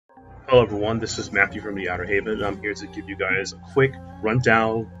Hello everyone, this is Matthew from the Outerhaven. I'm here to give you guys a quick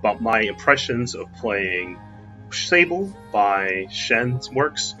rundown about my impressions of playing Sable by Shen's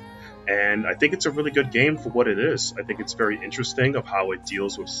Works. And I think it's a really good game for what it is. I think it's very interesting of how it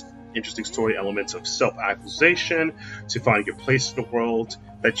deals with interesting story elements of self-actualization, to find your place in the world,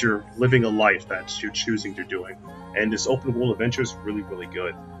 that you're living a life that you're choosing to doing. And this open world adventure is really, really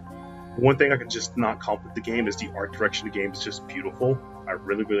good. One thing I can just not compliment the game is the art direction of the game is just beautiful. I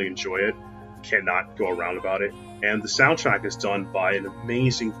really, really enjoy it. Cannot go around about it. And the soundtrack is done by an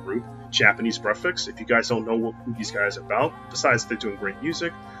amazing group, Japanese Breathfix. If you guys don't know who these guys are about, besides they're doing great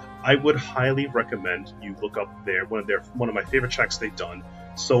music, I would highly recommend you look up one of my favorite tracks they've done.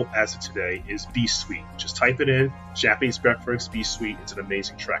 So as of today is Be Sweet. Just type it in, Japanese Breathfix, Be Sweet. It's an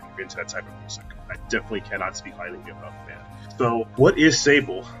amazing track if you're into that type of music. I definitely cannot speak highly about the band. So, what is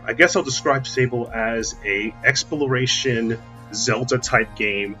Sable? I guess I'll describe Sable as a exploration Zelda-type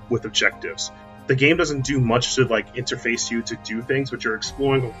game with objectives. The game doesn't do much to interface you to do things, but you're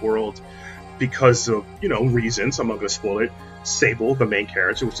exploring a world because of, reasons. I'm not going to spoil it. Sable, the main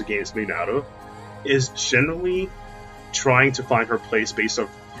character, which the game is made out of, is generally trying to find her place based on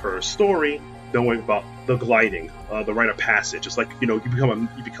her story, knowing about the gliding, the rite of passage. It's like, you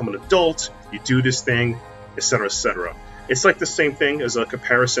become an adult, you do this thing, etc., etc. It's like the same thing as a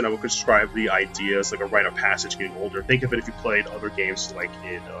comparison. I would describe the idea as like a rite of passage getting older. Think of it if you played other games like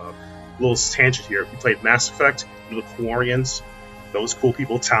in little tangent here. If you played Mass Effect, the Quarians, those cool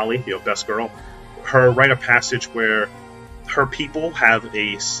people, Tali, best girl. Her rite of passage where her people have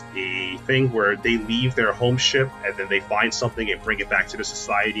a thing where they leave their home ship and then they find something and bring it back to the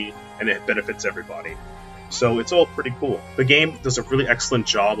society, and it benefits everybody. So it's all pretty cool. The game does a really excellent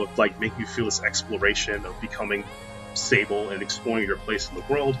job of making you feel this exploration of becoming Sable and exploring your place in the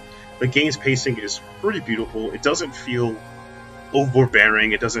world. The game's pacing is pretty beautiful. It doesn't feel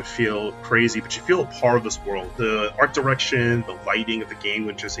overbearing, it doesn't feel crazy, but you feel a part of this world. The art direction, the lighting of the game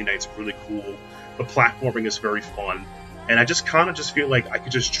when Tuesday night's really cool. The platforming is very fun. And I just kind of feel like I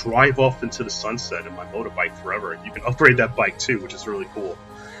could just drive off into the sunset in my motorbike forever. You can upgrade that bike too, which is really cool.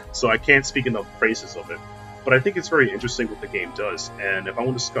 So I can't speak enough praises of it. But I think it's very interesting what the game does. And if I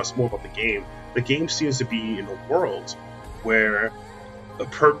want to discuss more about the game seems to be in a world where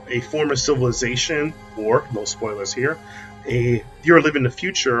a former civilization, or, no spoilers here, you're living in the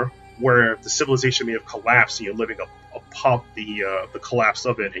future where the civilization may have collapsed and you're living upon the collapse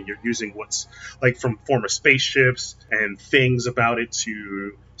of it, and you're using what's from former spaceships and things about it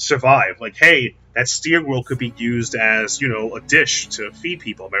to survive. Like, hey, that steering wheel could be used as, a dish to feed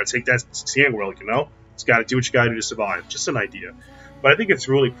people. Better take that steering wheel, It's got to do what you got to do to survive. Just an idea. But I think it's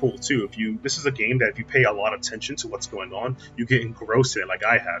really cool, too. This is a game that if you pay a lot of attention to what's going on, you get engrossed in it like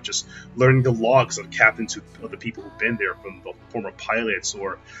I have. Just learning the logs of the captains of the people who've been there, from the former pilots,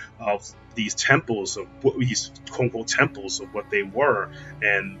 or these temples, of these quote-unquote temples of what they were,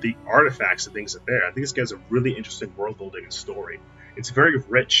 and the artifacts and things that are there. I think this has a really interesting world building and story. It's very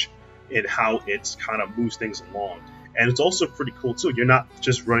rich in how it kind of moves things along. And it's also pretty cool, too. You're not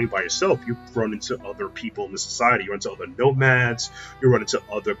just running by yourself. You run into other people in the society. You run into other nomads. You run into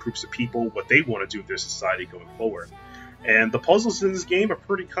other groups of people, what they want to do with their society going forward. And the puzzles in this game are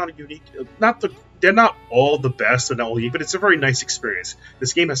pretty kind of unique. They're not all the best and all unique, but it's a very nice experience.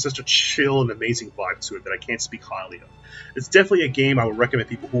 This game has such a chill and amazing vibe to it that I can't speak highly of. It's definitely a game I would recommend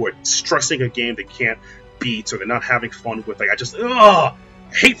people who are stressing a game they can't beat, or they're not having fun with. I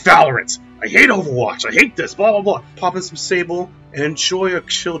hate Valorant. I hate Overwatch. I hate this. Blah, blah, blah. Pop in some Sable and enjoy a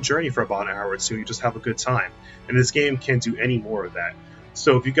chill journey for about an hour or two. You just have a good time. And this game can't do any more of that.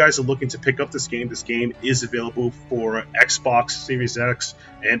 So if you guys are looking to pick up this game is available for Xbox Series X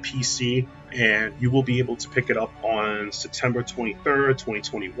and PC. And you will be able to pick it up on September 23rd,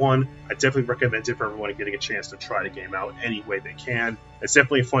 2021. I definitely recommend it for everyone getting a chance to try the game out any way they can. It's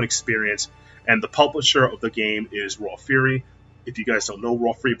definitely a fun experience. And the publisher of the game is Raw Fury. If you guys don't know,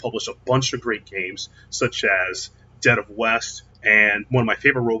 Raw Fury published a bunch of great games, such as Dead of West, and one of my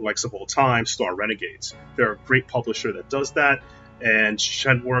favorite roguelikes of all time, Star Renegades. They're a great publisher that does that, and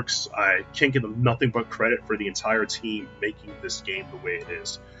Shenworks, I can't give them nothing but credit for the entire team making this game the way it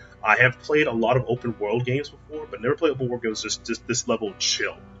is. I have played a lot of open world games before, but never played open world games just this level of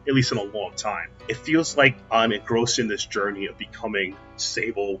chill, at least in a long time. It feels like I'm engrossed in this journey of becoming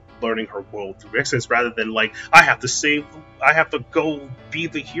Sable, learning her world through excellence, rather than I have to go be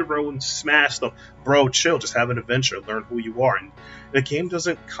the hero and smash stuff. Bro, chill, just have an adventure, learn who you are. And the game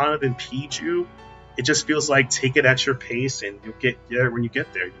doesn't kind of impede you. It just feels like take it at your pace and you'll get there when you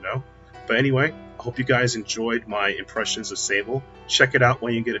get there, But anyway, I hope you guys enjoyed my impressions of Sable. Check it out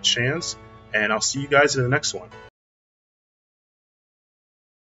when you get a chance, and I'll see you guys in the next one.